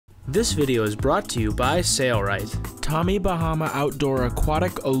This video is brought to you by Sailrite. Tommy Bahama Outdoor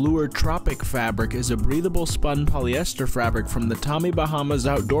Aquatic Allure Tropic fabric is a breathable spun polyester fabric from the Tommy Bahama's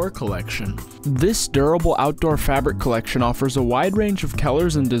Outdoor collection. This durable outdoor fabric collection offers a wide range of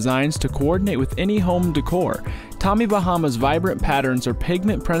colors and designs to coordinate with any home decor. Tommy Bahama's vibrant patterns are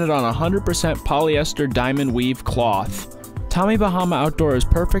pigment printed on 100% polyester diamond weave cloth. Tommy Bahama Outdoor is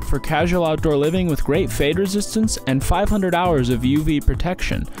perfect for casual outdoor living with great fade resistance and 500 hours of UV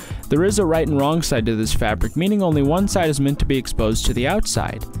protection. There is a right and wrong side to this fabric, meaning only one side is meant to be exposed to the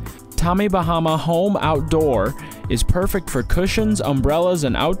outside. Tommy Bahama Home Outdoor is perfect for cushions, umbrellas,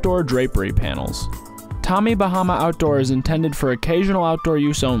 and outdoor drapery panels. Tommy Bahama Outdoor is intended for occasional outdoor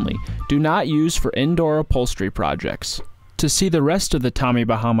use only. Do not use for indoor upholstery projects. To see the rest of the Tommy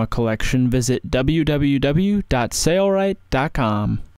Bahama collection, visit www.sailrite.com.